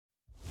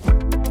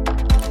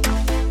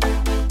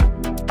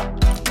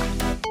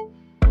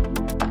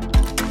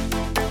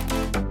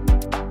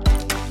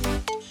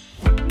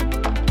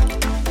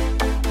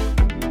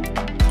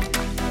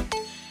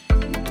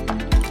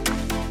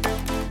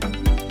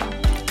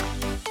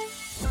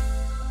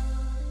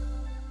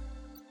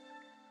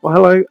Well,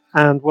 hello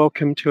and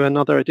welcome to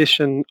another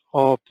edition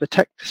of the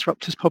Tech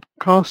Disruptors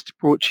podcast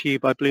brought to you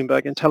by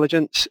Bloomberg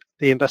Intelligence,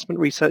 the investment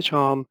research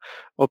arm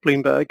of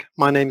Bloomberg.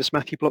 My name is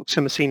Matthew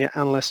Bloxham, a senior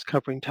analyst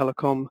covering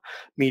telecom,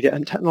 media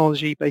and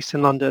technology based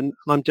in London.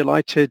 And I'm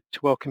delighted to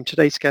welcome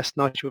today's guest,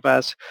 Nigel,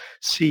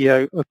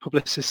 CEO of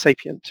Publicis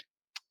Sapient.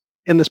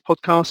 In this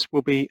podcast,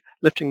 we'll be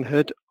lifting the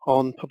hood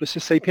on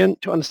Publicis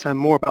Sapient to understand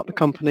more about the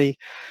company,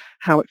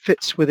 how it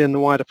fits within the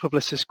wider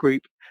Publicis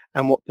Groupe,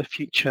 and what the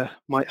future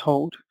might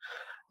hold.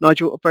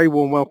 Nigel, a very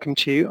warm welcome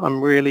to you.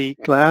 I'm really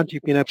glad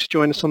you've been able to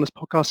join us on this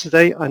podcast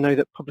today. I know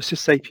that Publicis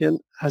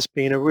Sapient has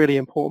been a really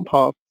important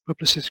part of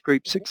Publicis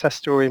Groupe's success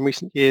story in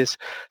recent years,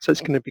 so it's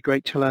going to be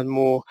great to learn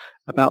more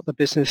about the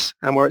business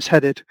and where it's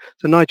headed.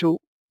 So Nigel,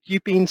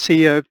 you've been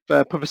CEO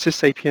of Publicis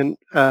Sapient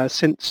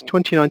since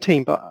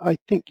 2019, but I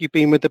think you've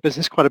been with the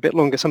business quite a bit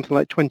longer, something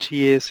like 20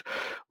 years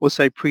or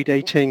so,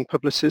 predating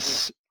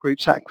Publicis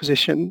Groupe's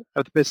acquisition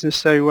of the business.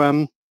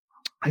 So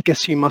I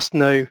guess you must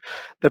know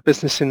the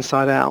business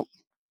inside out.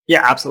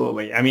 Yeah,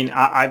 absolutely. I mean,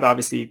 I've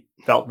obviously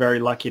felt very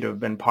lucky to have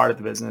been part of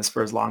the business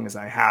for as long as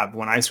I have.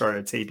 When I started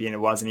at Sapient, it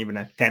wasn't even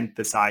a tenth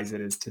the size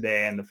it is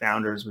today, and the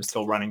founders were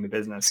still running the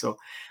business. So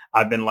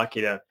I've been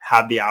lucky to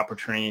have the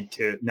opportunity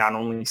to not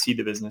only see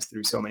the business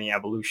through so many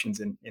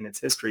evolutions in its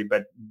history,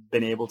 but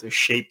been able to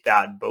shape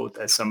that both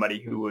as somebody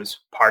who was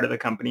part of the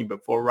company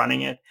before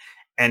running it,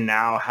 and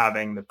now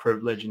having the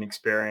privilege and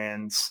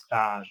experience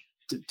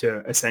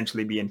to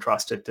essentially be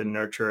entrusted to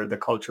nurture the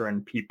culture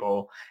and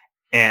people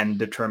and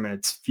determine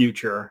its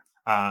future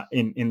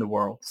in the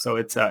world. So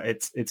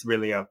it's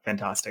really a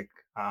fantastic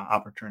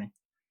opportunity.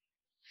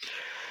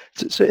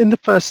 So in the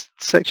first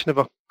section of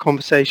our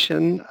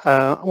conversation,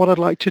 what I'd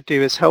like to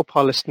do is help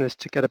our listeners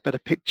to get a better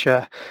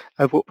picture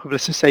of what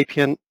Publicis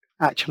Sapient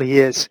actually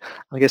is.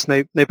 I guess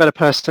no better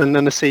person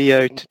than the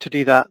CEO to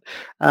do that.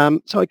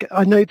 So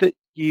I know that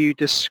you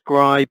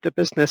describe the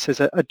business as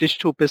a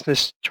digital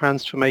business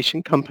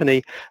transformation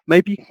company.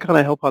 Maybe you can kind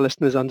of help our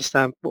listeners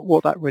understand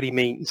what that really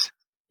means.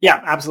 Yeah,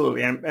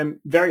 absolutely. I'm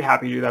very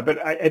happy to do that.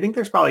 But I think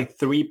there's probably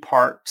three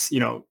parts,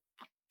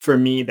 for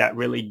me that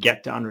really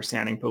get to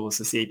understanding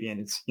Publicis Sapient.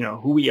 It's,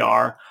 who we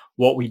are,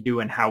 what we do,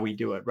 and how we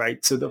do it,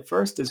 right? So the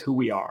first is who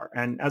we are.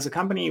 And as a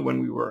company,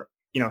 when we were,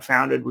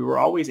 founded, we were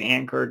always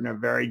anchored in a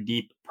very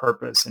deep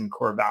purpose and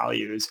core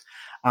values,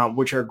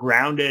 which are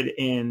grounded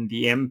in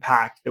the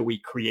impact that we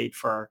create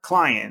for our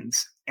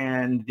clients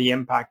and the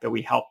impact that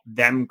we help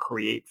them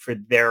create for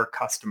their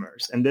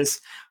customers. And this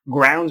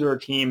grounds our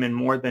team in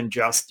more than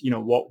just,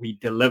 what we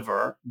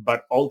deliver,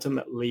 but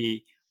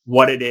ultimately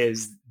what it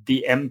is,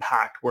 the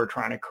impact we're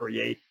trying to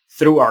create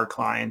through our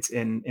clients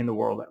in the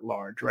world at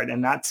large, right?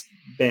 And that's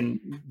been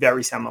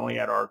very similarly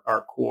at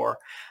our core.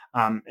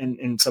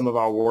 And some of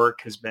our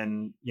work has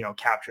been,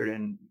 captured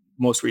in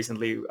most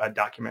recently a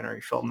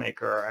documentary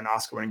filmmaker, an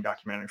Oscar-winning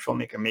documentary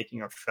filmmaker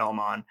making a film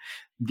on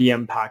the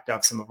impact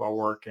of some of our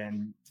work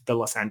in the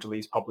Los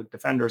Angeles Public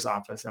Defender's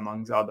Office,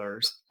 amongst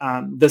others.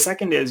 The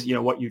second is,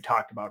 what you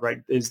talked about, right,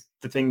 is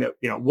the thing that,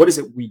 what is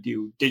it we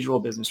do? Digital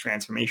business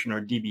transformation,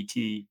 or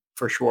DBT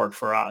for short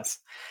for us,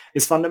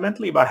 is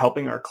fundamentally about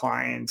helping our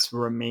clients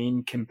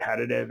remain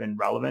competitive and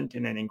relevant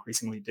in an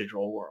increasingly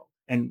digital world.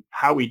 And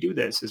how we do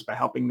this is by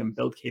helping them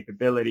build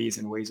capabilities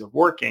and ways of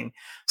working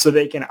so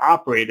they can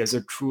operate as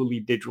a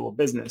truly digital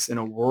business in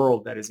a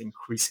world that is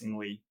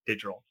increasingly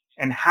digital.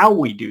 And how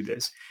we do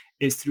this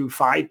is through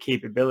 5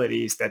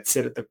 capabilities that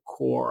sit at the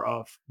core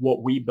of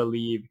what we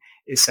believe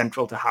is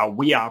central to how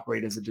we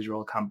operate as a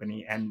digital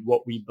company and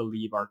what we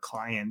believe our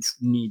clients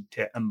need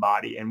to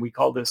embody. And we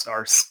call this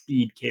our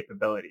SPEED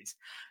capabilities.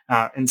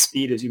 And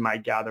SPEED, as you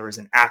might gather, is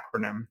an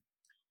acronym.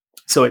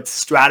 So it's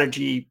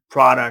strategy,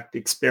 product,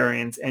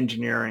 experience,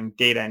 engineering,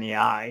 data, and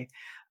AI.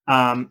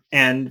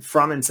 And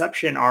from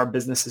inception, our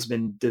business has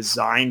been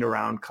designed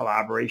around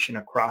collaboration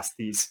across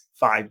these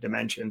 5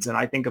 dimensions. And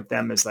I think of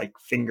them as like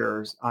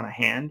fingers on a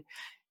hand.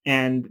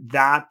 And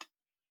that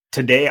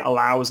today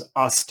allows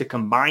us to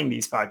combine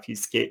these 5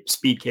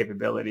 speed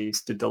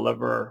capabilities to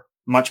deliver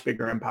much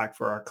bigger impact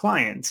for our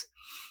clients,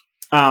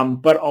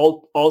 but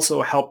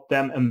also help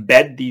them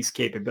embed these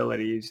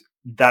capabilities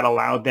that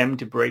allow them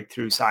to break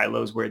through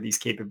silos where these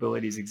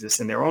capabilities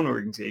exist in their own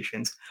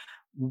organizations,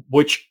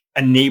 which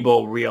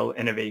enable real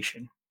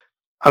innovation.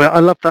 I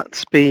love that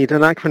SPEED,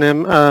 an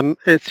acronym.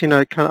 It's, kind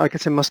of, I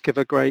guess it must give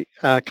a great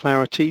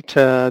clarity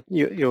to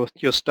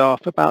your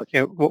staff about,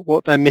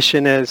 what their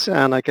mission is,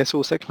 and I guess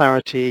also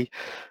clarity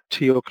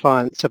to your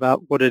clients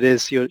about what it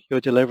is you're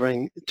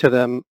delivering to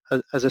them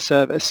as a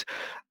service.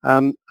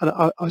 And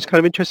I was kind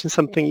of interested in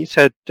something you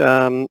said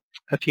a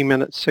few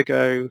minutes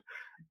ago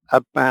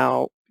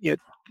about,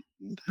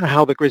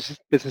 how the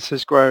business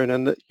has grown,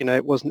 and that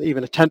it wasn't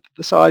even a tenth of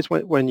the size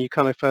when you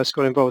kind of first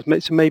got involved.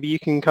 So maybe you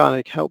can kind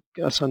of help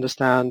us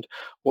understand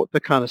what the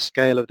kind of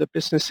scale of the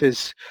business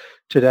is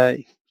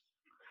today.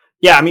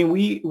 Yeah, I mean,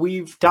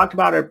 we've talked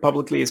about it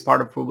publicly as part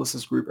of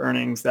Publicis Groupe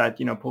earnings that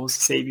Publicis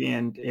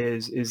Sapient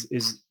is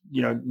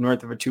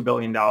north of $2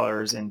 billion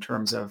in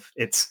terms of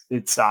its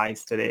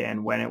size today,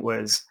 and when it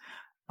was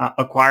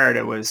acquired,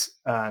 it was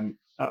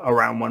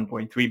around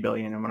 1.3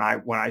 billion, and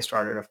when I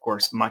started, of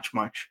course, much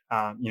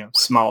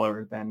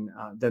smaller than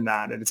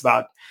that. And it's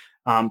about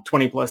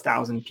 20 plus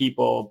thousand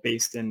people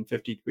based in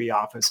 53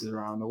 offices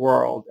around the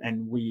world,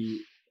 and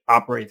we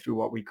operate through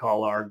what we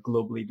call our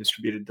globally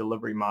distributed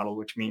delivery model,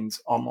 which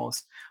means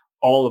almost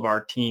all of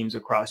our teams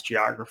across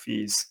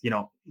geographies,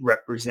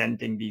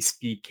 representing these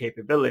speed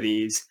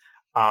capabilities,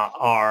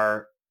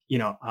 are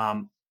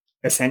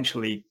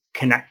essentially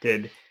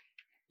connected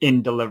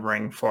in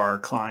delivering for our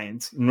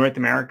clients. North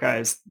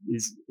America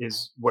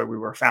is where we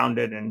were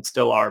founded and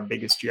still our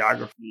biggest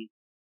geography.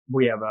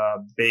 We have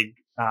a big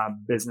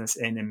business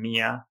in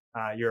EMEA,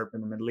 Europe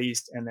and the Middle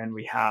East, and then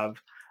we have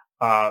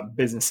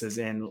businesses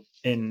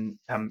in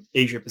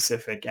Asia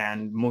Pacific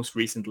and most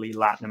recently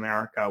Latin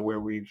America, where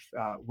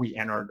we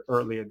entered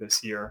earlier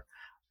this year.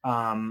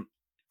 And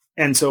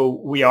so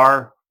we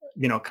are,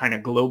 kind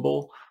of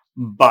global,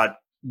 but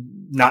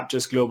not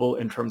just global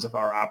in terms of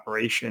our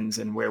operations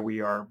and where we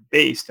are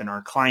based and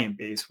our client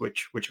base,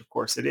 which of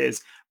course it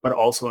is, but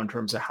also in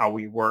terms of how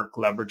we work,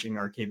 leveraging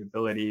our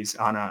capabilities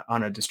on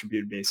a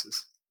distributed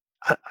basis.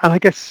 And I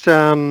guess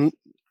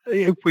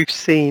we've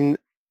seen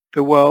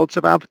the worlds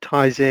of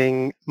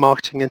advertising,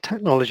 marketing and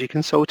technology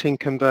consulting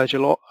converge a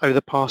lot over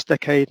the past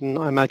decade. And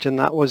I imagine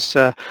that was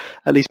at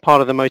least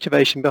part of the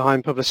motivation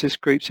behind Publicis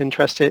Groupe's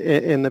interest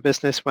in the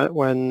business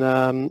when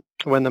the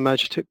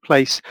merger took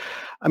place.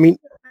 I mean,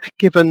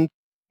 given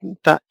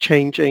that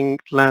changing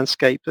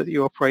landscape that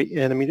you operate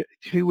in, I mean,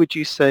 who would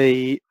you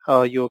say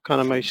are your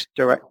kind of most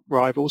direct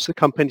rivals, the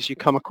companies you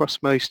come across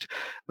most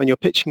when you're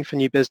pitching for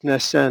new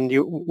business, and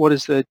what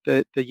is the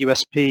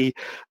USP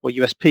or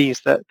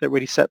USPs that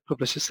really set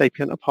Publicis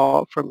Sapient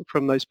apart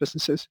from those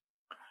businesses?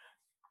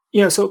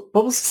 So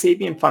Publicis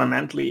Sapient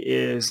fundamentally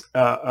is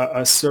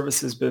a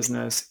services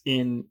business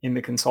in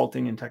the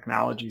consulting and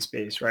technology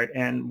space, right?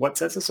 And what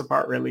sets us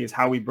apart really is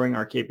how we bring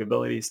our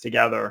capabilities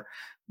together,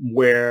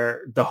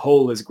 where the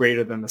whole is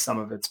greater than the sum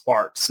of its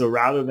parts. So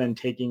rather than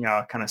taking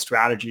a kind of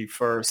strategy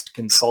first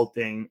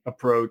consulting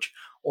approach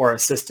or a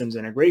systems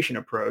integration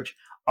approach,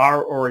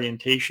 our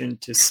orientation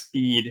to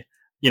speed,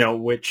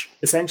 which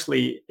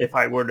essentially, if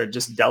I were to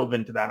just delve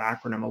into that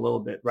acronym a little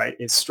bit, right,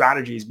 is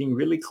strategies, being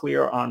really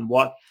clear on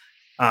what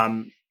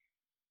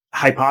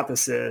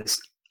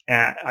hypothesis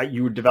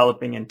you were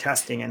developing and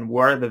testing and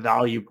where are the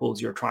value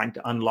pools you're trying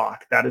to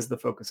unlock. That is the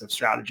focus of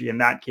strategy,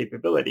 and that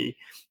capability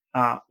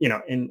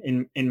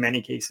in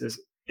many cases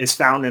is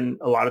found in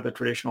a lot of the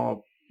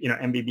traditional,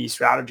 MBB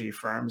strategy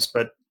firms,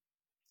 but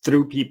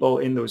through people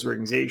in those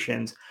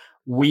organizations,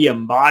 we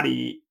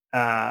embody,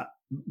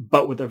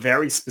 but with a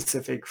very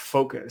specific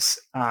focus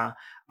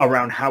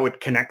around how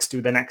it connects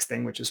to the next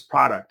thing, which is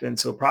product. And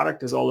so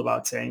product is all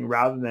about saying,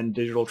 rather than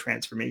digital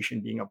transformation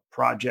being a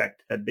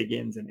project that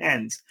begins and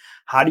ends,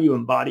 how do you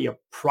embody a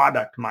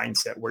product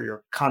mindset where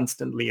you're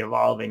constantly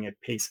evolving at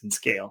pace and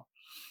scale?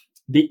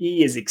 The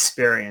E is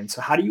experience.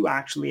 So how do you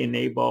actually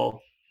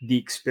enable the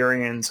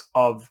experience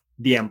of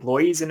the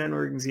employees in an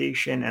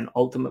organization and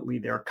ultimately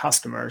their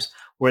customers,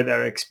 where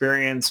their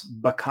experience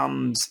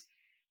becomes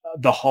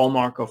the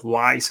hallmark of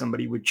why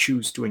somebody would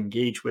choose to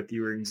engage with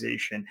the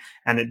organization,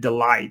 and it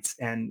delights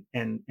and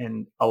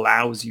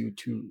allows you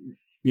to,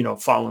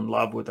 fall in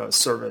love with a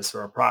service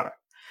or a product.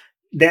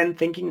 Then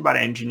thinking about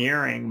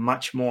engineering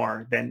much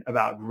more than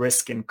about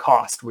risk and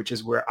cost, which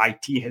is where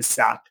IT has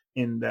sat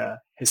in the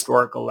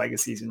historical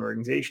legacies and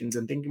organizations,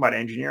 and thinking about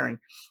engineering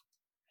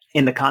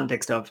in the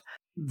context of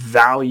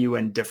value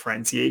and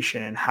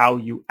differentiation and how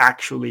you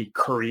actually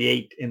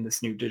create in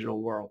this new digital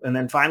world. And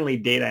then finally,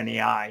 data and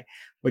AI,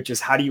 which is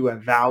how do you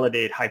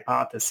validate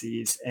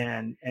hypotheses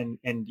and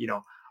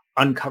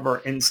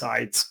uncover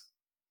insights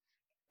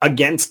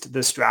against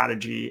the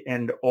strategy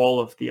and all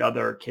of the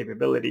other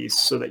capabilities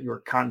so that you're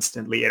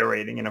constantly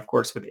iterating. And of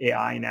course, with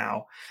AI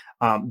now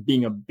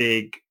being a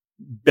big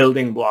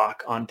building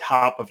block on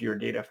top of your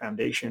data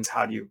foundations,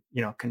 how do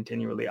you,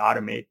 continually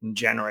automate and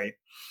generate?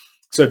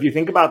 So if you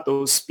think about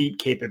those speed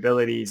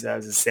capabilities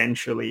as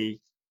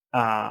essentially,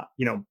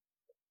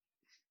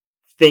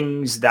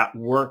 things that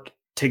work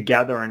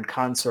together in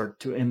concert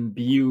to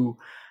imbue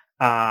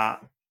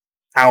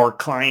our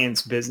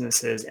clients'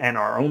 businesses and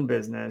our own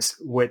business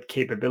with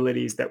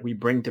capabilities that we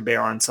bring to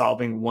bear on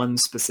solving one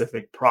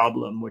specific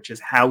problem, which is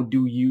how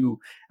do you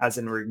as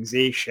an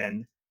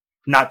organization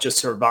not just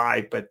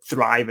survive, but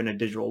thrive in a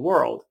digital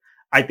world?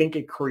 I think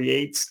it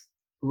creates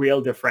real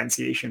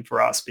differentiation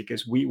for us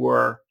because we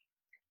were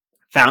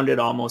founded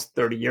almost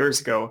 30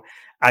 years ago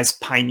as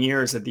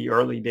pioneers at the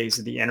early days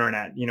of the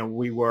internet.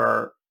 We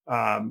were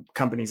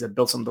companies that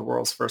built some of the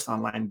world's first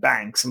online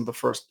banks, some of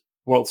the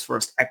world's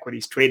first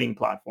equities trading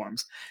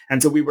platforms.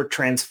 And so we were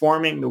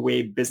transforming the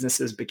way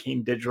businesses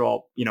became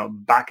digital,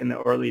 back in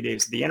the early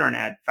days of the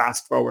internet.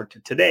 Fast forward to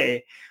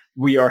today,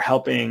 we are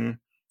helping,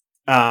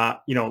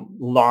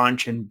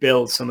 launch and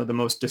build some of the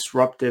most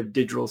disruptive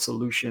digital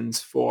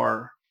solutions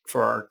for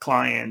our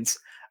clients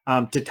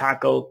to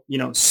tackle,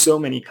 so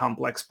many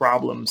complex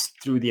problems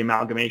through the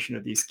amalgamation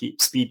of these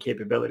speed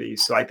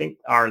capabilities. So I think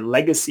our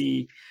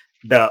legacy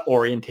the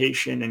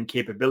orientation and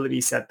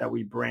capability set that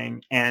we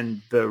bring,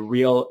 and the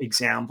real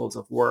examples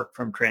of work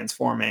from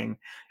transforming,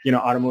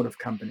 automotive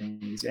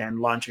companies and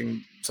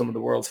launching some of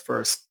the world's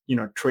first,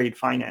 trade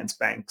finance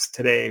banks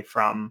today,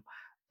 from,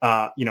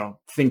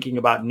 thinking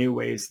about new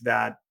ways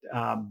that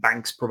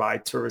banks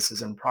provide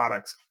services and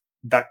products.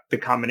 That the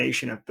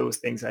combination of those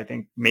things, I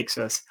think, makes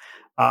us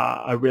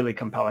a really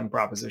compelling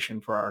proposition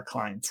for our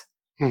clients.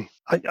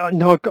 I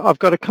know I've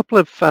got a couple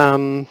of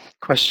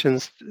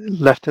questions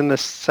left in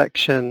this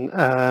section.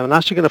 I'm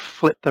actually going to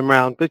flip them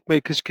around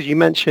because you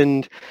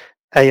mentioned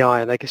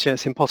AI, and I guess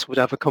it's impossible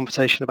to have a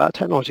conversation about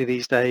technology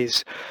these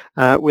days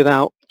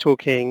without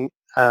talking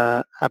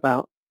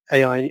about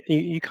AI.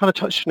 You kind of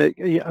touched on it,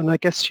 and I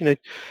guess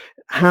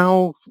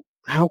how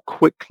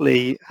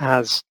quickly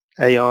has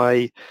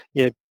AI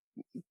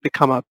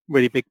become a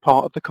really big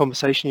part of the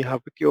conversation you have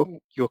with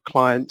your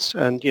clients,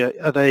 and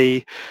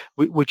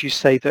would you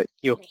say that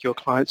your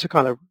clients are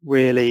kind of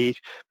really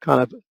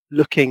kind of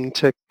looking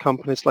to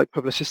companies like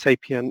Publicis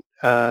Sapient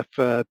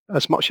for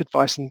as much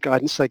advice and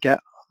guidance they get,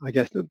 I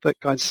guess, the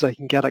guidance they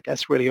can get, I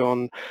guess, really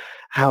on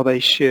how they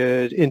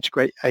should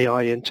integrate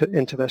AI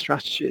into their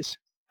strategies?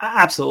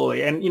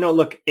 Absolutely. And,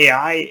 look,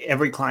 AI,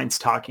 every client's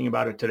talking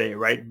about it today,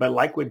 right? But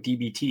like with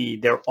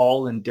DBT, they're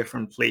all in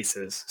different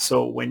places.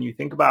 So when you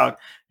think about,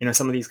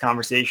 some of these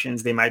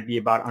conversations, they might be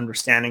about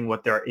understanding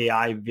what their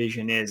AI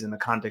vision is in the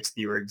context of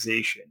the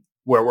organization,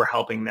 where we're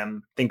helping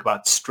them think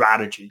about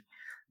strategy.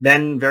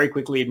 Then very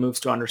quickly, it moves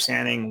to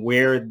understanding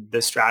where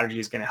the strategy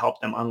is going to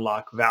help them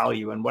unlock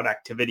value and what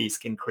activities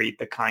can create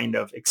the kind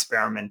of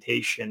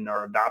experimentation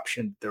or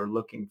adoption they're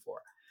looking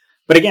for.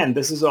 But again,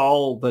 this is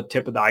all the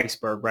tip of the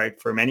iceberg,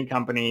 right? For many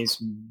companies,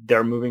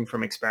 they're moving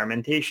from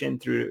experimentation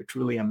through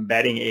truly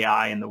embedding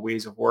AI in the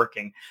ways of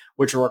working,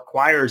 which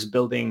requires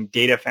building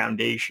data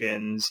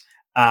foundations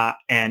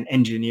and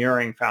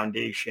engineering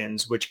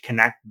foundations, which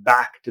connect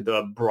back to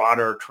the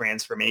broader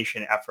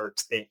transformation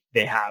efforts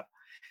they have.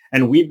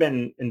 And we've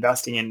been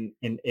investing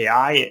in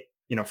AI,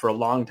 for a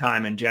long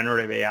time, in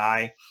generative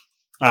AI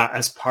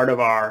as part of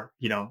our,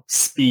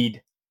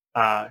 speed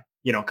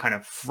kind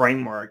of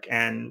framework,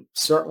 and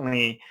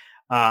certainly,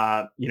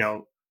 have,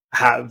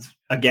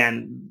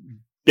 again,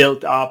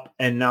 built up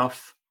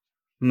enough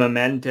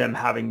momentum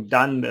having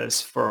done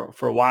this for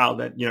a while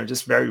that,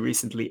 just very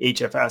recently,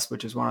 HFS,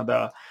 which is one of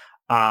the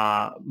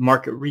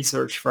market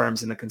research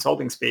firms in the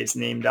consulting space,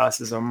 named us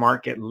as a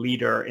market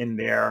leader in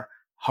their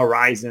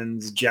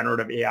Horizons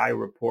generative AI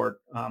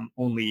report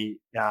only,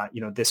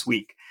 this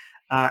week.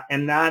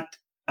 And that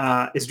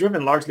is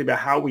driven largely by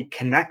how we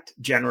connect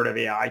generative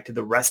AI to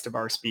the rest of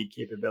our speed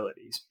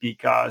capabilities,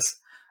 because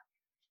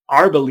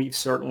our belief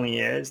certainly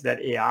is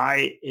that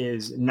AI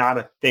is not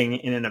a thing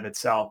in and of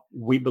itself.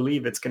 We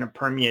believe it's going to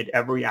permeate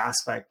every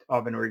aspect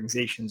of an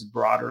organization's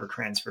broader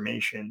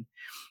transformation.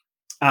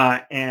 We,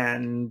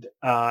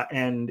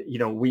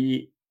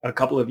 a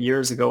couple of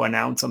years ago,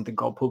 announced something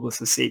called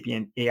Publicis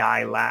Sapient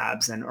AI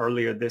Labs, and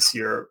earlier this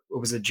year, it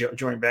was a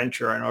joint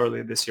venture, and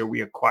earlier this year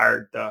we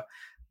acquired the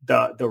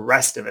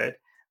rest of it.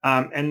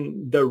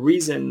 And the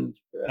reason,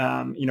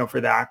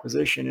 for the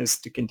acquisition is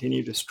to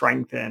continue to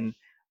strengthen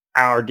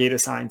our data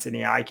science and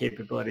AI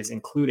capabilities,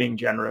 including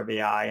generative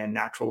AI and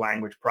natural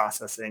language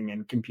processing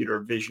and computer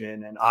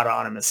vision and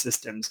autonomous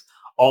systems,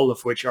 all of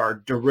which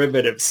are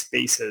derivative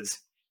spaces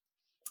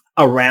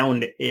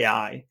around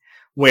AI,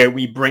 where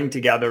we bring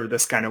together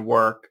this kind of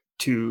work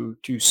to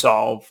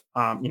solve,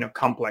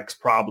 complex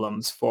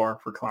problems for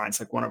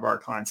clients. Like one of our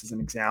clients, as an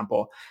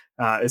example,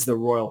 is the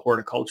Royal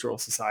Horticultural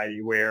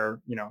Society, where,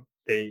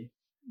 they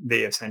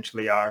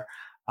essentially are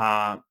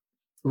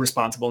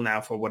responsible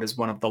now for what is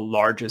one of the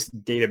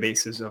largest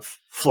databases of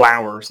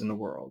flowers in the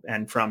world.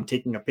 And from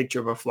taking a picture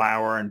of a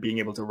flower and being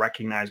able to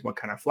recognize what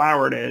kind of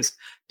flower it is,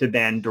 to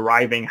then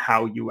deriving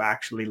how you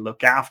actually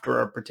look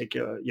after a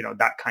particular,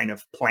 that kind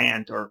of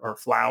plant or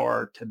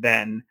flower, to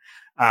then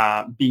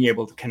being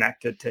able to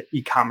connect it to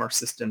e-commerce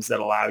systems that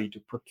allow you to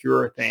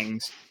procure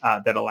things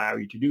that allow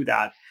you to do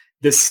that.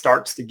 This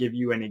starts to give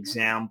you an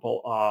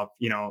example of,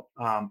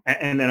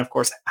 and then, of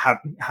course,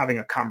 having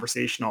a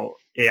conversational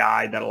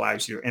AI that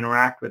allows you to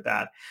interact with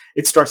that.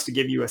 It starts to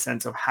give you a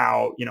sense of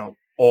how,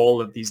 all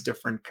of these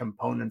different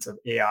components of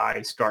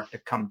AI start to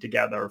come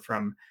together,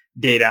 from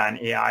data and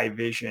AI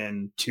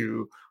vision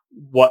to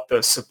what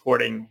the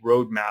supporting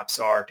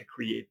roadmaps are to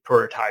create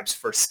prototypes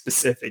for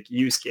specific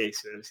use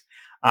cases.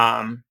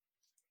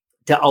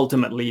 To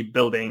ultimately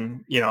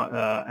building,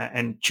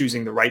 and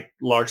choosing the right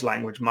large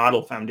language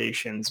model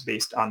foundations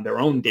based on their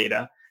own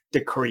data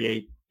to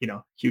create,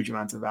 huge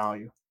amounts of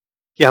value.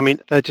 Yeah, I mean,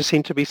 there just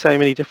seem to be so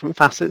many different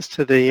facets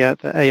to the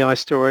AI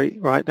story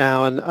right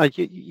now. And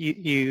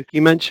you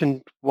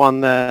mentioned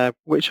one there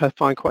which I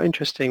find quite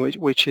interesting,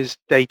 which is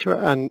data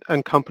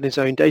and companies'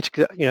 own data.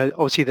 'Cause,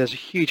 obviously there's a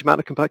huge amount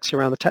of complexity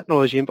around the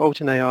technology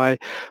involved in AI,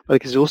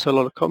 but there's also a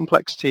lot of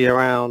complexity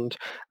around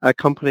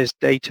companies'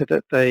 data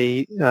that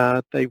they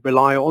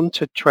rely on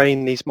to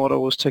train these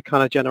models to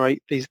kind of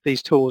generate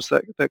these tools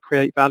that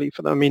create value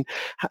for them. I mean,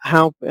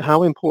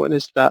 how important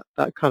is that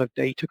kind of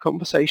data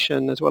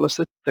conversation as well as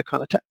the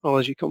kind of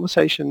technology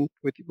conversation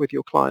with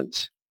your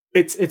clients?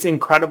 It's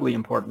incredibly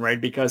important,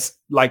 right? Because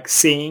like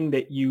saying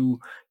that you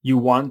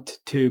want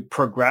to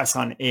progress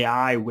on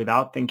AI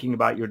without thinking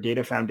about your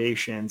data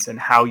foundations and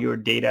how your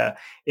data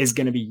is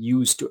going to be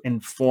used to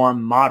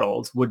inform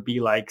models would be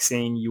like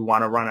saying you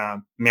want to run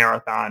a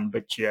marathon,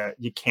 but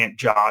you can't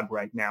jog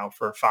right now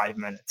for 5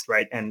 minutes,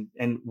 right? And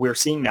we're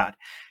seeing that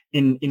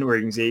in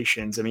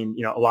organizations. I mean,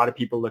 a lot of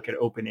people look at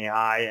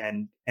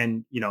OpenAI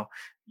and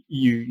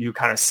you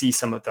kind of see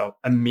some of the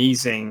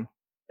amazing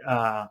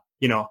uh,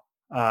 you know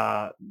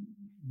uh,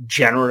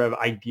 generative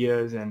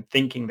ideas and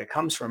thinking that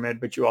comes from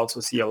it, but you also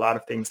see a lot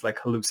of things like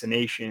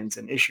hallucinations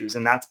and issues.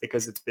 And that's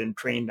because it's been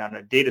trained on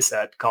a data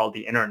set called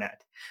the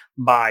internet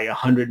by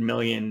 100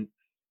 million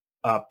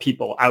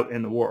people out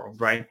in the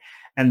world, right?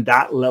 And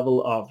that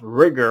level of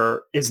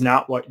rigor is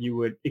not what you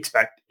would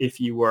expect if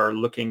you were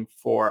looking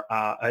for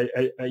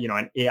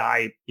an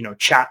AI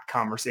chat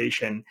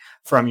conversation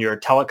from your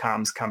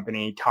telecoms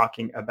company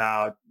talking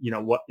about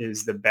what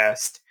is the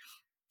best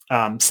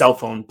cell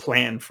phone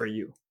plan for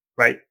you,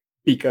 right?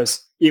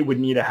 Because it would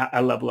need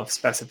a level of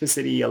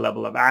specificity, a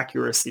level of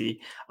accuracy,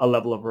 a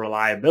level of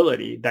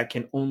reliability that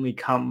can only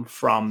come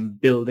from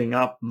building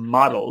up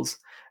models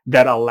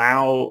that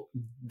allow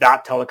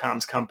that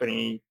telecoms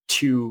company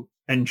to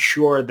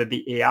ensure that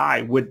the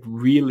AI would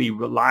really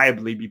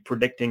reliably be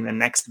predicting the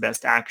next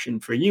best action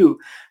for you,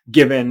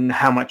 given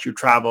how much you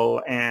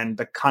travel and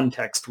the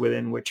context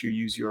within which you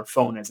use your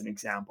phone as an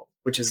example,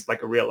 which is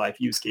like a real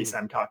life use case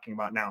I'm talking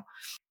about now.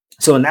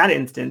 So in that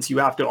instance, you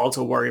have to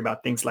also worry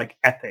about things like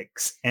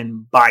ethics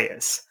and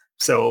bias.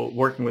 So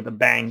working with a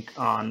bank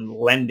on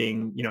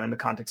lending, in the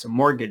context of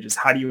mortgages,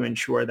 how do you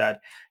ensure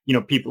that,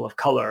 people of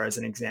color, as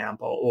an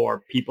example, or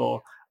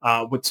people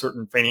with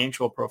certain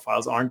financial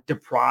profiles aren't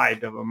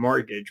deprived of a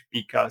mortgage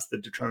because the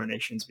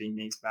determination is being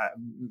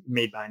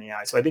made by an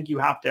AI. So I think you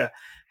have to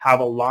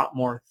have a lot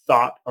more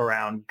thought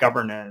around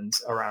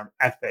governance, around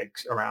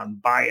ethics,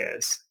 around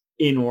bias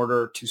in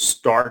order to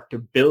start to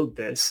build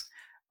this,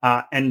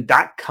 and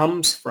that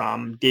comes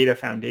from data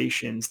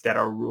foundations that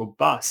are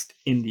robust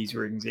in these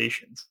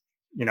organizations.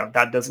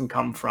 That doesn't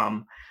come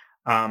from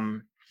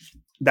um,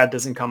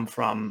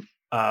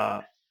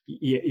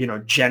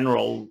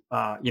 general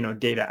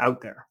data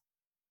out there.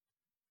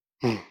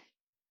 Hmm.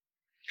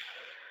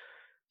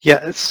 Yeah,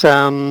 it's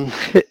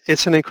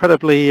an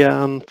incredibly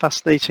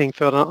fascinating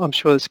field. I'm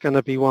sure it's going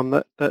to be one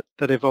that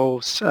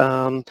evolves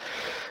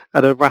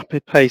at a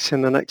rapid pace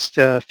in the next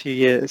few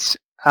years.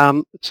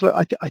 So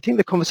I think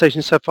the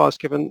conversation so far has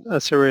given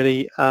us a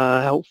really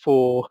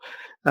helpful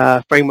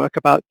framework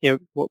about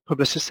what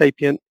Publicis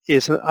Sapient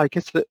is. And I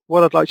guess that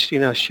what I'd like to do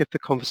now is shift the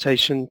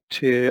conversation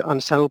to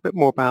understand a little bit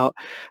more about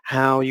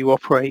how you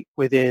operate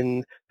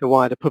within the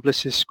wider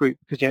Publicis Group,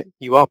 because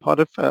you are part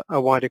of a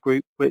wider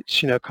group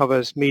which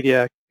covers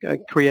media,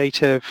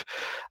 creative,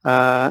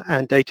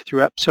 and data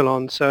through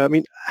Epsilon. So I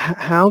mean,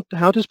 how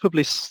does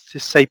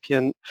Publicis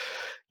Sapient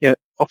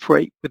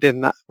operate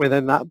within that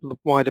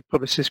wider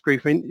Publicis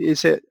Group? I mean,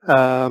 is it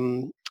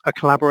a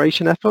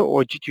collaboration effort,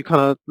 or did you kind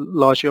of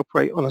largely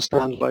operate on a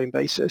standalone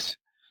basis?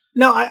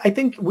 No, I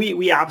think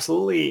we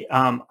absolutely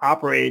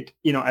operate,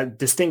 as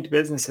distinct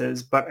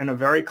businesses, but in a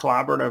very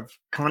collaborative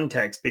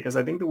context, because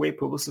I think the way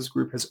Publicis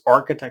Group has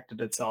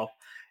architected itself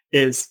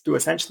is to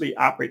essentially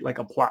operate like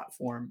a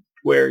platform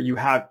where you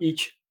have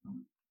each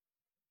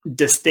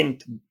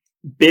distinct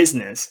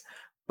business,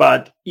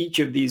 but each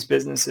of these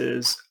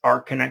businesses are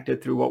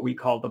connected through what we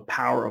call the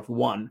power of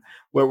one,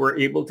 where we're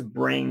able to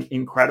bring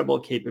incredible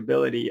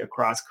capability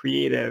across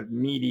creative,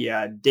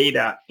 media,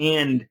 data,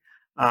 and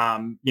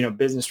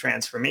business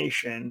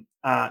transformation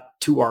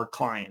to our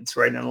clients,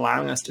 right? And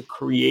allowing us to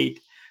create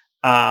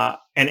an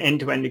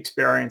end-to-end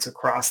experience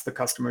across the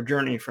customer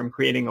journey, from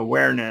creating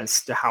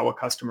awareness to how a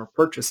customer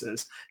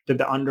purchases to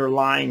the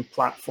underlying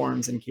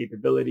platforms and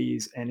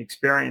capabilities and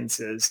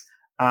experiences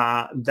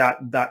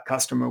that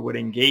customer would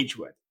engage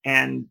with.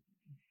 And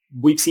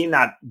we've seen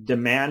that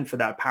demand for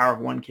that power of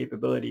one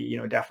capability,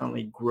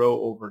 definitely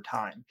grow over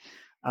time.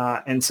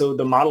 And so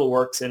the model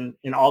works in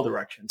all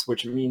directions,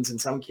 which means in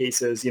some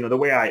cases, the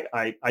way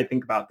I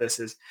think about this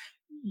is,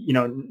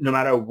 no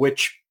matter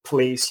which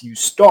place you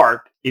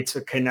start, it's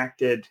a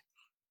connected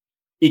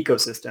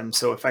ecosystem.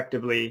 So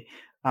effectively,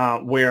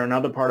 where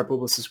another part of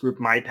Publicis Group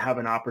might have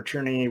an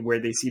opportunity where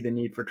they see the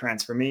need for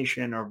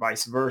transformation, or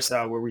vice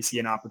versa, where we see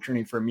an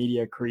opportunity for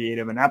media,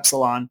 creative, and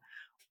Epsilon,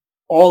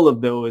 all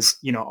of those,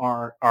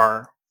 are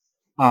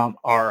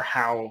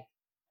how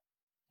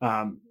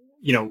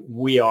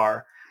we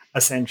are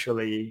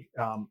essentially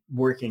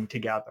working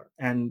together.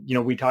 And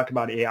we talked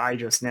about AI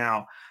just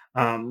now.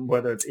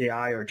 whether it's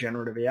AI or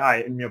generative AI.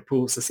 And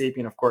Publicis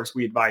Sapient, of course,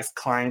 we advise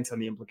clients on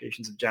the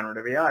implications of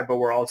generative AI, but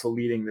we're also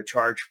leading the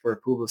charge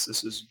for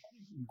Publicis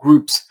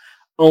Group's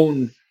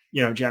own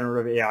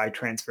generative AI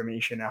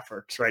transformation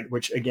efforts, right?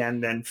 Which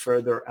again then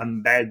further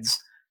embeds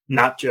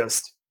not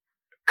just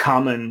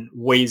common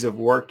ways of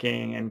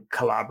working and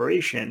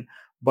collaboration,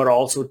 but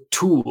also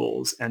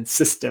tools and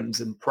systems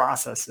and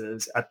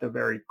processes at the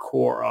very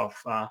core of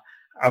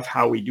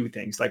how we do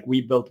things. Like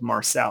we built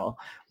Marcel,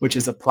 which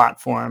is a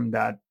platform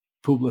that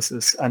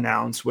Publicis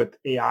announced with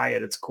AI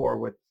at its core,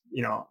 with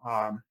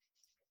Satya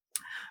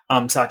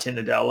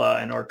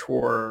Nadella and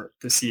Artur,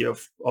 the CEO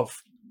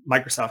of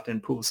Microsoft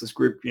and Publicis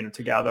Groupe,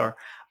 together,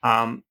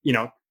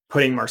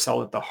 putting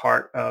Marcel at the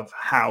heart of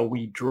how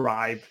we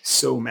drive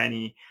so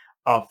many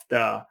of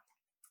the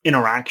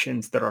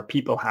interactions that our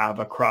people have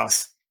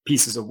across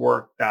pieces of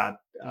work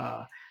that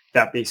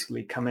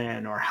basically come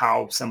in, or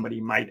how somebody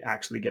might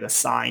actually get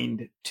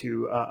assigned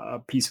to a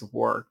piece of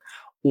work,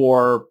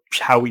 or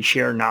how we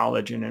share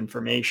knowledge and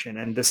information.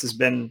 And this has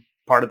been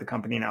part of the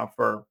company now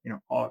for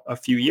a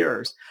few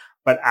years.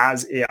 But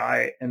as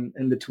AI and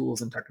the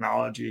tools and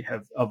technology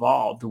have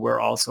evolved, we're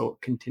also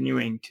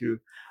continuing to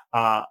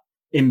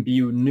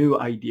imbue new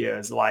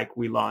ideas. Like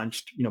we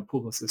launched,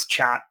 Publicis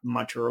Chat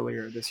much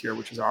earlier this year,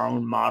 which is our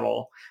own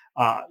model,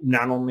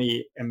 not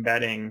only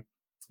embedding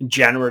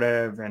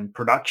generative and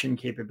production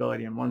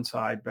capability on one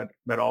side,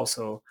 but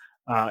also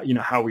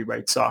how we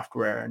write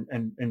software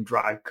and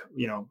drive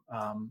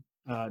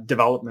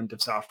development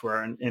of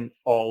software, and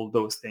all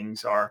those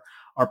things are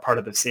part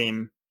of the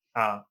same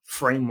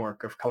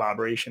framework of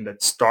collaboration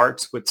that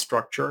starts with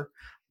structure,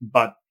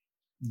 but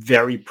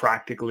very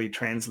practically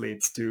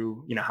translates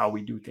to how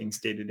we do things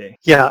day to day.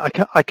 Yeah,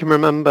 I can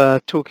remember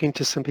talking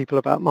to some people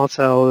about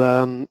Marcel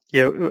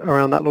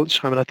around that launch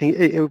time, and I think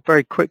it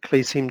very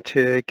quickly seemed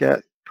to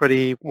get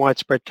pretty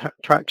widespread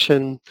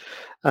traction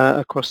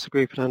across the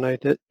group. And I know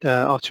that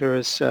Artur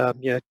has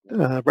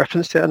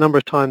referenced it a number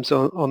of times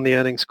on the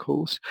earnings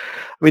calls.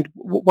 I mean,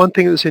 one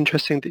thing that was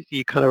interesting that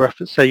you kind of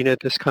referenced there,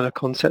 this kind of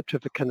concept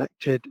of a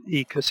connected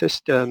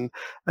ecosystem.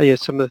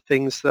 Some of the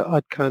things that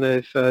I'd kind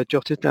of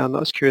jotted down that I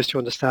was curious to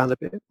understand a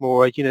bit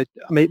more.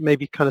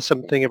 Maybe kind of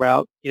something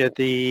about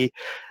the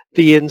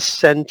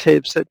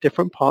incentives that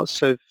different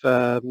parts of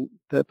the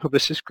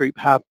Publicis Group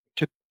have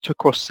to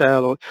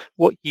cross-sell, or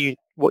what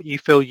you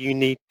feel you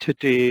need to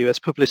do as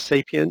Publicis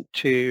Sapient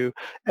to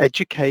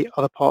educate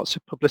other parts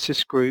of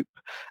Publicis Groupe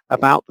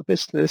about the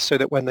business, so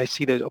that when they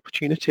see those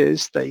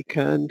opportunities, they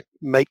can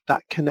make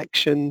that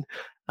connection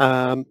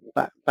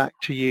back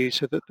to you,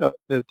 so that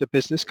the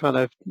business kind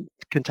of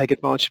can take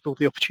advantage of all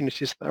the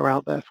opportunities that are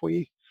out there for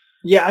you.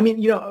 Yeah, I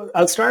mean,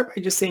 I'll start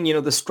by just saying,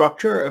 the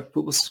structure of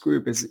Publicis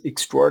Groupe is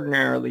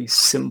extraordinarily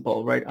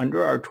simple, right?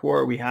 Under our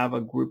tour, we have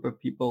a group of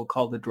people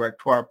called the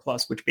Directoire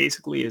Plus, which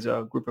basically is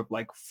a group of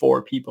like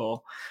 4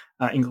 people,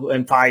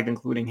 and 5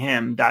 including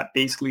him, that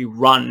basically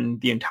run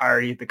the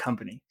entirety of the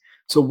company.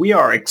 So we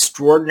are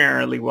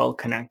extraordinarily well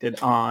connected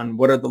on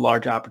what are the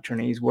large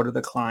opportunities, what are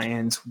the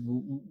clients,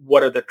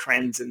 what are the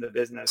trends in the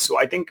business. So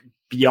I think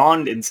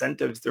beyond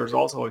incentives, there's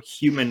also a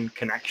human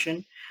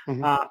connection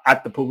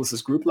at the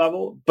Publicis Groupe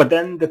level. But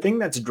then the thing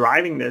that's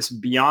driving this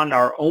beyond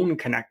our own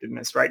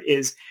connectedness, right,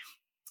 is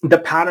the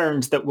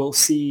patterns that we'll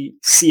see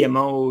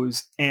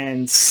CMOs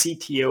and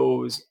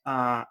CTOs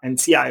and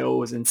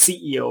CIOs and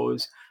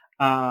CEOs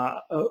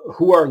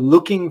who are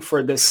looking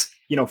for this,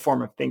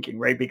 form of thinking,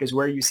 right? Because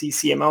where you see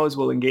CMOs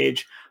will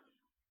engage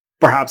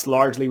perhaps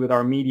largely with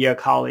our media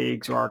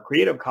colleagues or our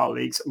creative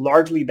colleagues,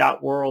 largely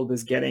that world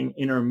is getting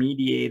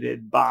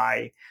intermediated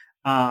by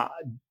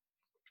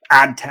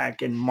ad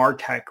tech and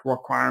martech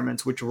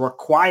requirements, which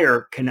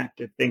require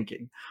connected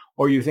thinking.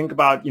 Or you think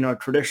about, a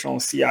traditional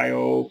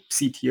CIO,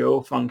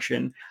 CTO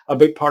function, a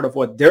big part of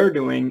what they're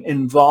doing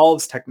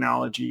involves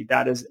technology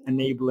that is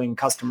enabling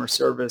customer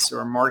service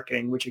or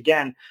marketing, which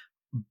again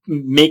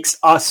makes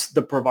us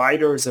the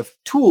providers of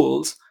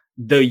tools,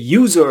 the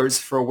users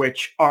for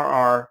which are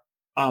our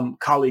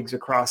colleagues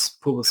across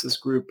Publicis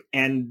Groupe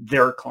and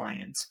their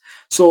clients.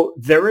 So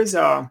there is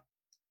a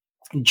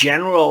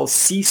general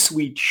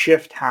C-suite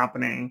shift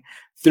happening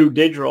through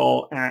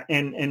digital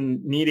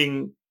and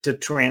needing to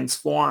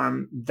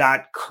transform,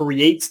 that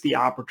creates the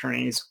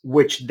opportunities,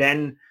 which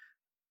then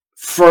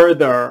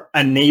further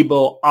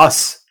enable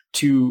us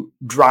to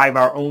drive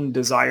our own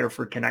desire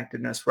for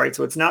connectedness, right?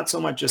 So it's not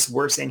so much just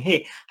we're saying,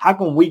 hey, how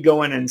can we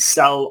go in and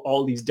sell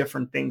all these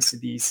different things to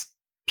these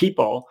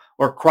people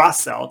or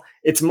cross-sell?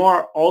 It's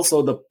more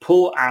also the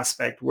pull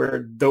aspect,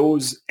 where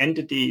those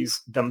entities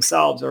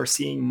themselves are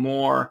seeing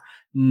more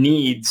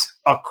needs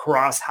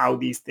across how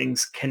these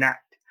things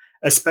connect,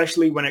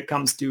 especially when it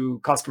comes to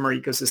customer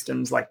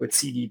ecosystems like with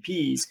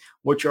CDPs,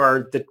 which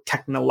are the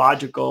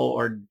technological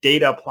or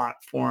data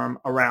platform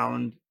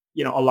around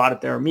a lot of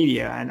their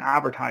media and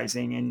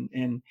advertising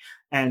and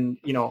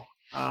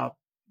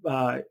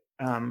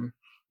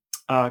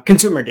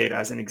consumer data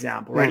as an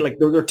example, right? Like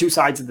those are two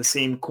sides of the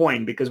same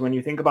coin, because when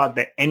you think about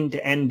the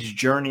end-to-end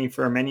journey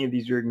for many of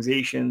these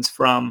organizations,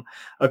 from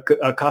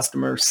a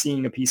customer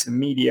seeing a piece of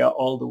media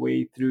all the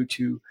way through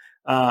to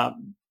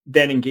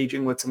then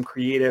engaging with some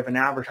creative and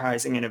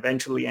advertising and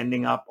eventually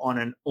ending up on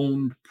an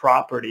owned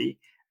property,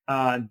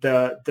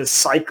 the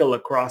cycle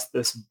across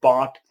this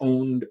bought,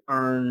 owned,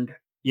 earned,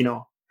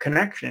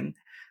 connection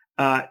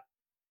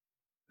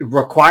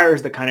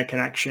requires the kind of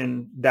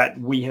connection that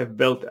we have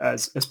built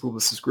as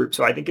Publicis Groupe.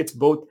 So I think it's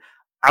both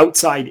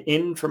outside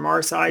in from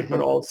our side, but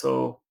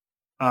also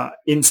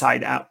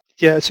inside out.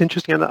 Yeah, it's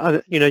interesting.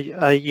 And,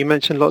 you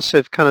mentioned lots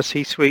of kind of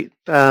C-suite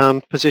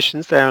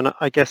positions there, and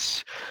I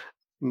guess,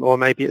 or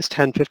maybe it's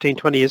 10, 15,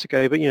 20 years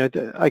ago, but,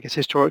 I guess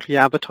historically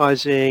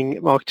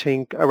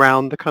marketing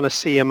around the kind of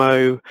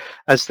CMO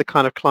as the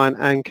kind of client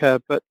anchor,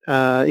 but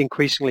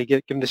increasingly,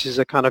 given this is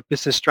a kind of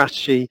business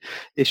strategy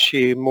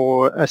issue,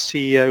 more a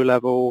CEO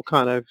level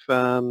kind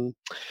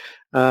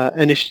of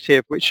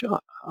initiative, which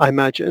I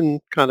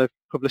imagine kind of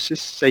Publicis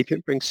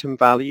Sapient brings some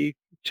value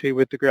to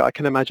with the group. I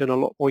can imagine a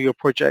lot more of your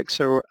projects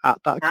are at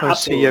that kind of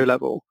CEO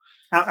level.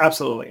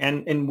 Absolutely.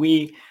 And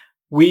we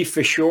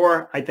for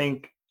sure, I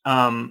think,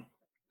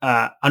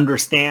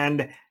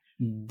 understand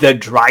the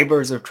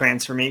drivers of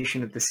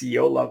transformation at the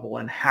CEO level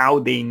and how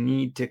they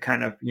need to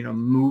kind of,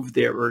 move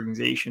their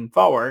organization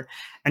forward,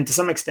 and to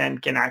some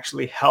extent can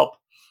actually help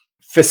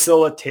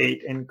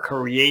facilitate and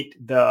create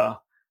the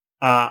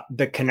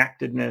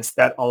connectedness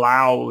that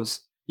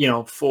allows,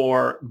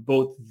 for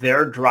both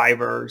their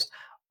drivers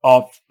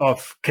of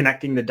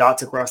connecting the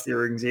dots across the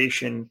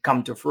organization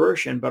come to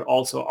fruition, but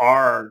also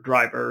our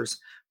drivers,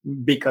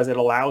 because it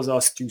allows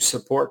us to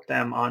support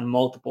them on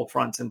multiple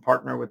fronts and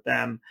partner with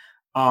them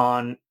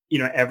on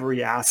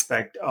every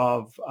aspect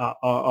of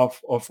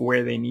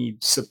where they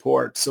need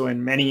support. So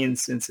in many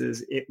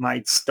instances, it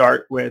might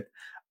start with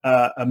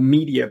a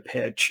media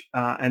pitch,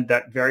 and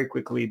that very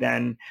quickly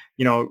then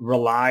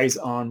relies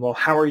on, well,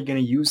 how are you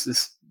going to use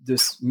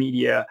this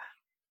media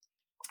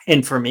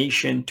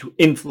information to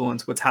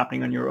influence what's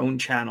happening on your own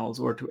channels,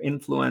 or to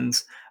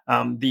influence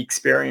the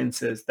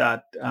experiences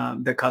that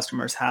the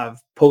customers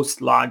have post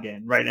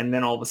login, right? And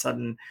then all of a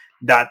sudden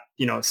that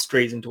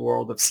strays into a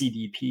world of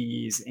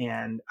CDPs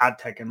and ad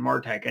tech and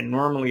martech. And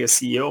normally a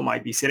CEO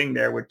might be sitting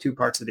there with two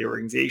parts of the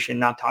organization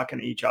not talking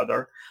to each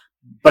other,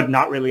 but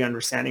not really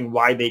understanding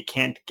why they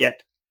can't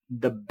get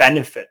the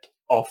benefit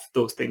of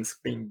those things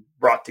being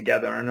brought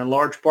together. And in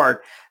large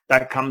part,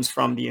 that comes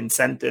from the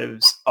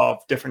incentives of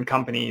different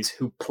companies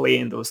who play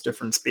in those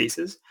different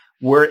spaces.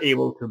 We're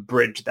able to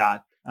bridge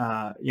that,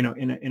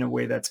 in a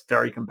way that's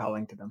very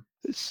compelling to them.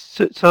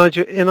 So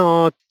Nigel, in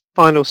our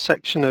final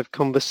section of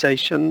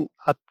conversation,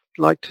 I'd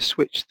like to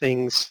switch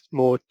things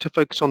more to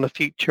focus on the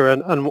future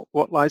and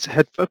what lies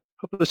ahead for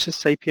Publicis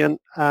Sapient.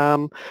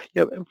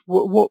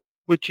 What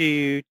would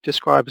you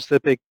describe as the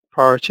big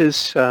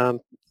priorities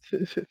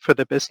for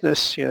the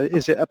business?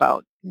 Is it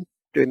about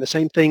doing the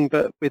same thing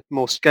but with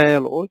more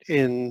scale, or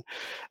in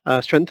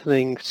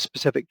strengthening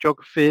specific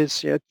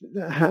geographies?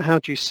 How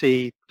do you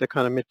see the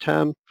kind of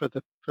midterm for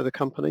the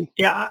company?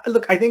 Yeah,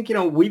 look, I think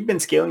we've been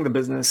scaling the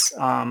business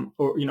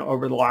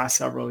over the last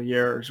several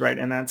years, right?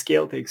 And that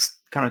scale takes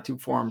kind of two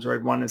forms,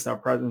 right? One is our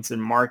presence in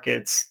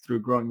markets through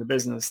growing the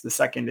business. The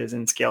second is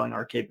in scaling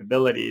our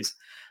capabilities,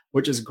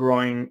 which is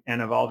growing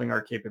and evolving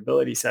our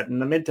capability set. In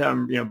the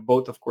midterm,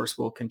 both, of course,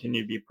 will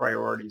continue to be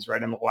priorities,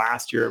 right? In the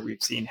last year,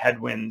 we've seen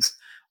headwinds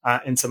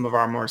in some of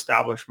our more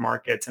established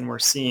markets, and we're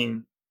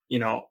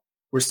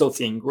still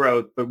seeing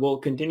growth, but we'll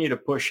continue to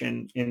push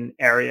in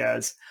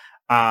areas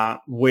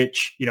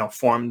which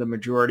form the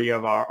majority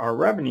of our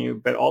revenue,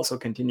 but also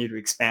continue to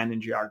expand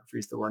in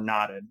geographies that we're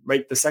not in,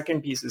 right? The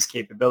second piece is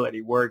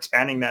capability. We're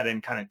expanding that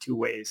in kind of two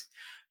ways: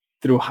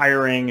 through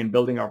hiring and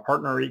building our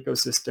partner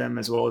ecosystem,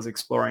 as well as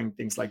exploring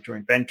things like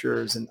joint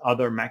ventures and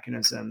other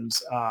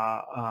mechanisms.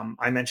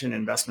 I mentioned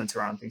investments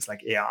around things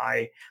like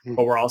AI,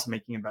 but we're also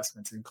making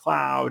investments in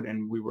cloud.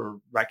 And we were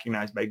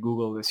recognized by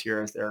Google this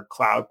year as their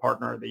Cloud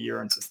Partner of the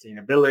Year in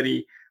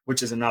sustainability,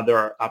 which is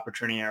another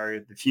opportunity area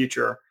of the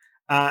future.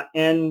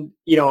 And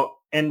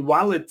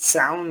while it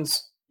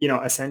sounds,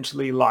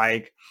 essentially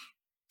like,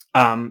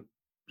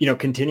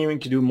 continuing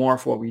to do more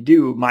of what we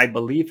do, my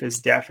belief is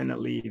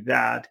definitely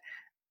that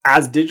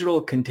as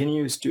digital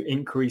continues to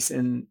increase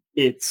in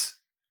its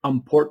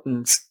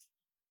importance,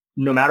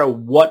 no matter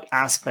what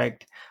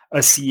aspect a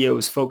CEO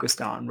is focused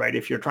on, right?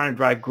 If you're trying to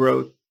drive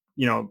growth,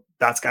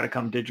 that's got to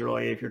come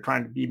digitally. If you're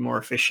trying to be more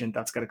efficient,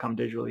 that's got to come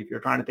digitally. If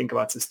you're trying to think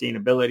about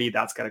sustainability,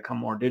 that's got to come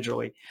more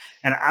digitally.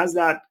 And as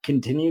that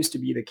continues to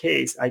be the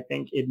case, I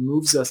think it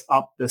moves us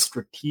up the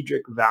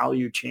strategic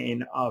value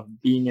chain of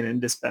being an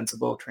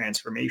indispensable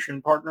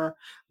transformation partner,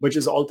 which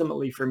is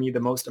ultimately, for me, the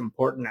most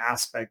important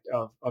aspect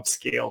of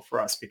scale for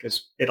us,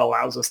 because it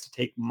allows us to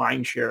take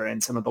mind share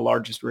in some of the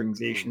largest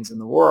organizations in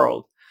the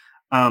world,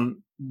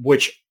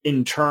 which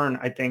in turn,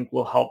 I think,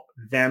 will help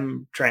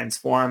them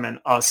transform and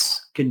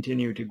us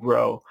continue to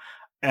grow.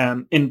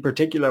 In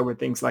particular, with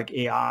things like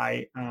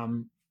AI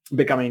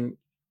becoming,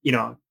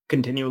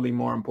 continually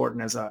more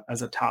important as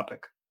a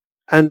topic.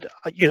 And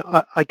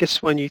I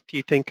guess when you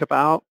think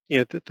about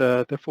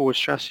the forward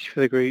strategy for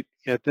the group,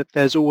 that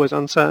there's always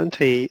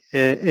uncertainty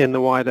in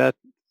the wider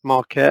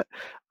market.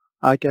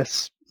 I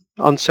guess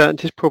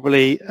uncertainty is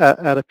probably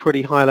at a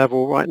pretty high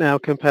level right now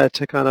compared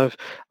to kind of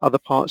other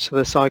parts of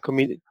the cycle. I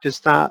mean, does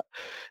that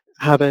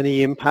have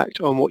any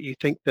impact on what you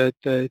think the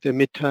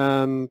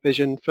midterm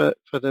vision for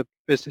the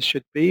business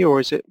should be, or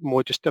is it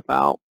more just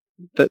about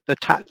the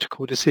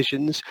tactical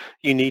decisions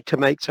you need to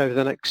make over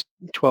the next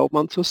 12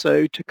 months or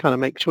so to kind of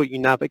make sure you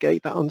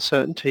navigate that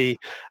uncertainty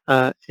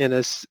in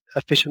as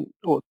efficient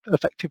or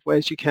effective way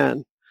as you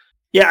can?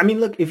 Yeah, I mean,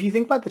 look, if you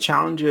think about the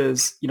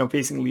challenges,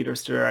 facing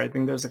leaders today, I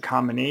think there's a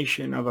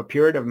combination of a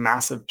period of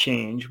massive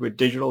change, with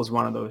digital is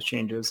one of those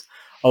changes,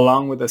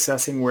 along with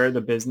assessing where the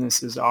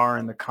businesses are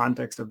in the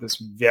context of this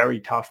very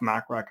tough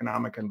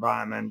macroeconomic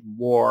environment,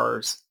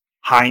 wars,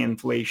 high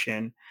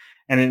inflation,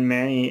 and in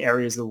many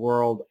areas of the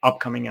world,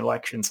 upcoming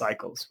election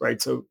cycles, right?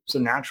 So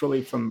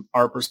naturally, from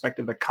our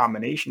perspective, the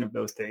combination of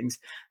those things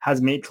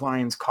has made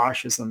clients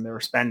cautious on their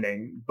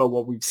spending. But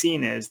what we've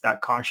seen is that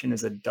caution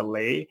is a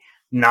delay,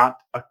 not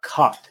a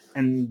cut.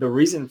 And the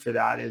reason for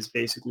that is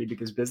basically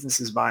because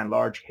businesses by and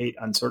large hate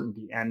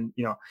uncertainty. And,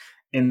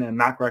 in the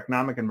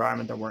macroeconomic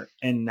environment that we're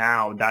in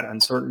now, that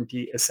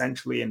uncertainty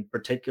essentially in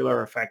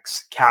particular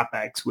affects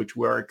CapEx, which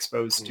we're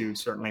exposed to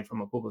certainly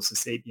from a Publicis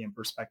Sapient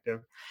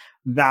perspective.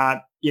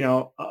 That,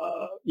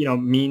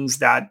 means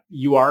that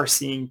you are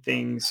seeing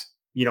things,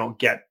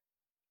 get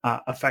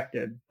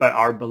affected. But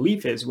our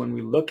belief is when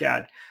we look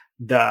at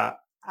the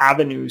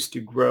avenues to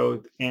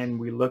growth and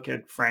we look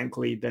at,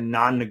 frankly, the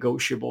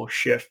non-negotiable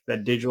shift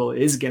that digital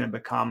is going to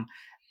become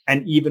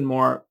an even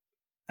more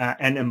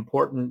an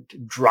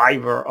important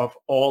driver of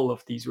all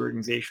of these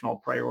organizational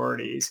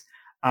priorities,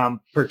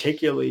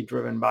 particularly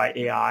driven by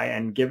AI.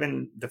 And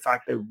given the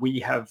fact that we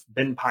have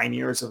been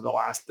pioneers of the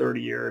last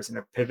 30 years and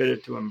have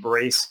pivoted to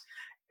embrace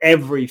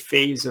every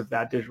phase of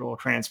that digital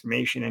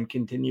transformation and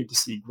continue to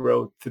see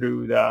growth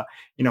through the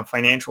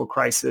financial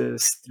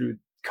crisis, through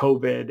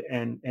COVID,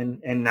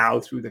 and now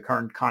through the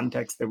current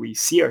context that we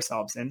see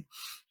ourselves in,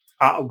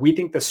 we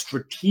think the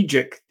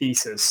strategic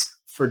thesis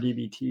for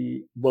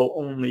DBT will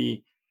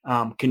only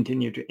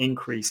continue to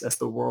increase as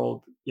the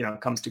world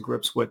comes to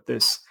grips with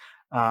this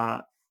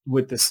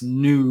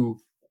new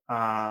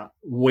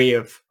way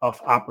of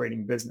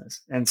operating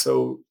business. And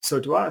so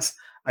to us,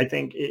 I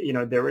think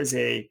there is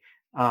a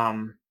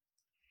kind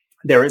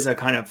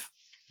of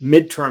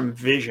midterm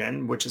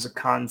vision, which is a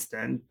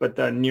constant, but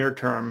the near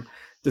term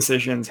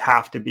decisions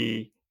have to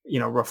be,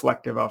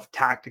 reflective of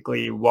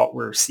tactically what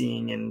we're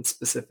seeing in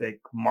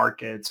specific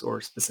markets or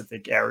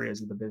specific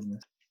areas of the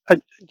business.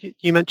 And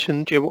you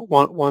mentioned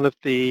one of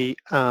the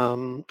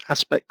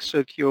aspects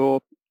of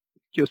your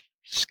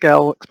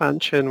scale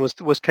expansion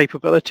was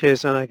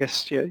capabilities, and I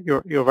guess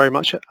you're very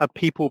much a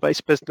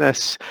people-based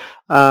business.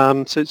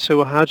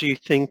 So how do you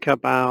think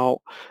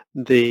about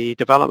the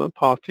development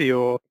path for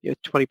your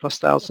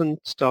 20,000+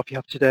 staff you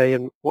have today,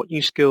 and what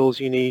new skills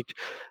you need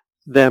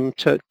them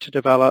to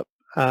develop?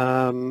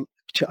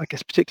 I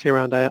guess particularly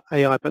around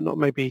AI, but not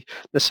maybe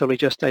necessarily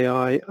just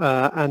AI.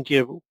 And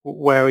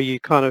where are you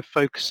kind of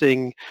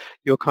focusing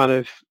your kind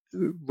of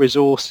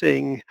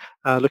resourcing,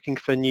 looking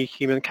for new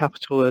human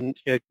capital, and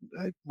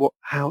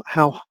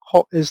how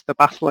hot is the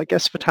battle, I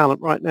guess, for talent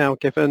right now,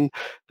 given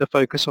the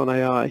focus on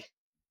AI?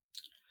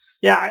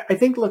 Yeah, I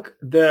think, look,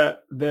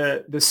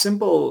 the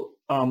simple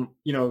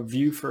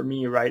view for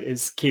me, right,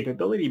 is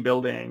capability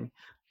building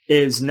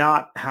is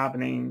not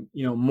happening,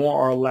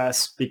 more or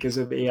less because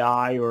of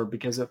AI or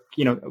because of,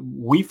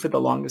 we for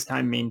the longest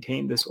time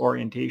maintained this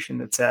orientation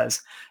that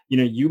says,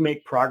 you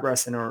make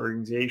progress in an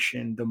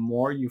organization the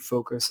more you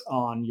focus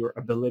on your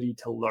ability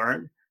to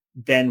learn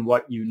than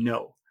what you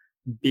know.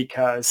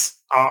 Because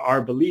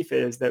our belief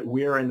is that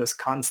we're in this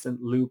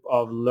constant loop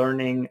of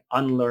learning,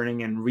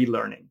 unlearning, and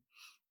relearning.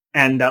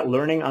 And that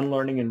learning,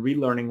 unlearning, and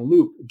relearning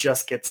loop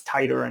just gets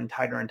tighter and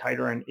tighter and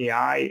tighter. And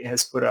AI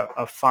has put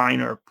a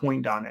finer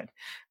point on it,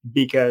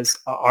 because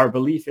our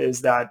belief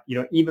is that,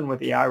 even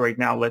with AI right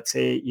now, let's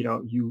say,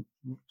 you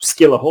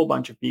skill a whole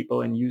bunch of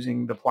people in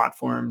using the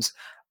platforms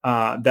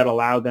that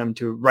allow them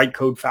to write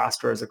code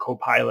faster as a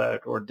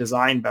co-pilot or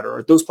design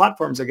better. Those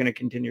platforms are going to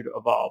continue to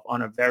evolve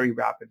on a very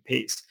rapid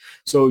pace.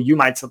 So you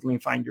might suddenly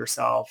find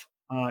yourself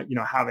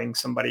having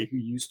somebody who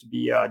used to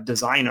be a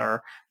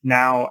designer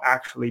now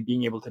actually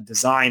being able to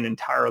design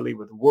entirely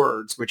with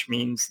words, which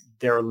means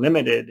they're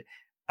limited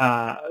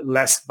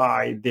less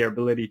by their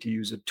ability to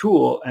use a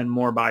tool and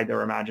more by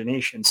their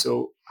imagination.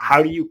 So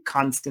how do you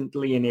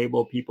constantly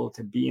enable people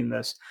to be in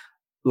this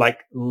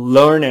like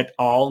learn it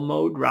all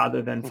mode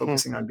rather than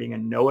focusing on being a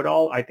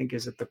know-it-all, I think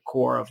is at the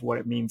core of what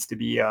it means to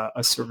be a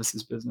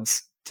services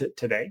business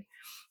today.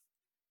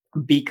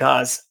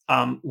 Because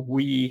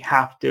we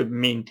have to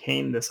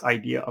maintain this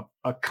idea of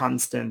a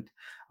constant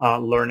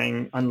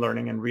learning,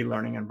 unlearning, and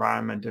relearning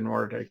environment in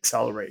order to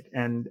accelerate.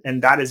 And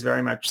that is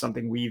very much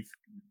something we've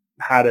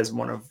had as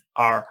one of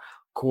our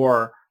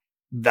core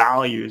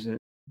values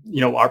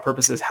our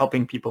purpose is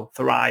helping people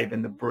thrive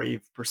in the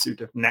brave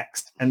pursuit of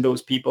next. And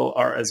those people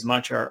are as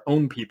much our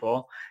own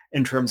people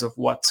in terms of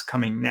what's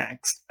coming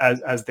next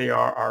as they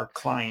are our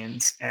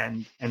clients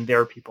and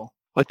their people.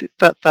 I think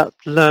that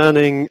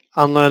learning,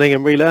 unlearning,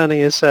 and relearning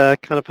is a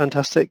kind of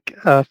fantastic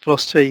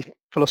philosophy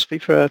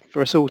for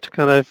us all to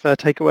kind of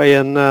take away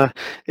and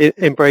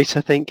embrace.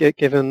 I think,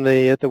 given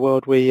the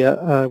world we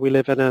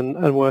live in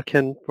and work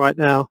in right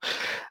now.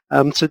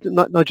 So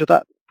Nigel,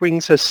 that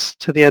brings us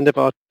to the end of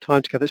our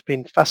time together. It's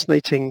been a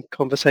fascinating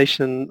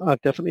conversation.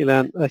 I've definitely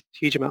learned a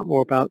huge amount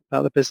more about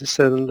the business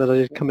than that I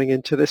did coming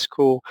into this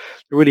call.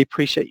 I really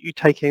appreciate you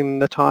taking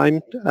the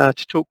time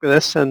to talk with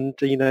us, and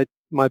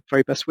my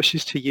very best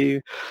wishes to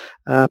you,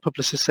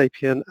 Publicis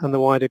Sapient, and the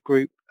wider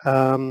group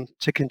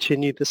to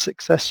continue the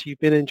success you've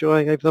been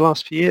enjoying over the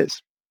last few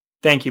years.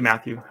 Thank you,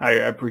 Matthew. I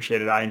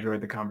appreciate it. I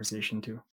enjoyed the conversation too.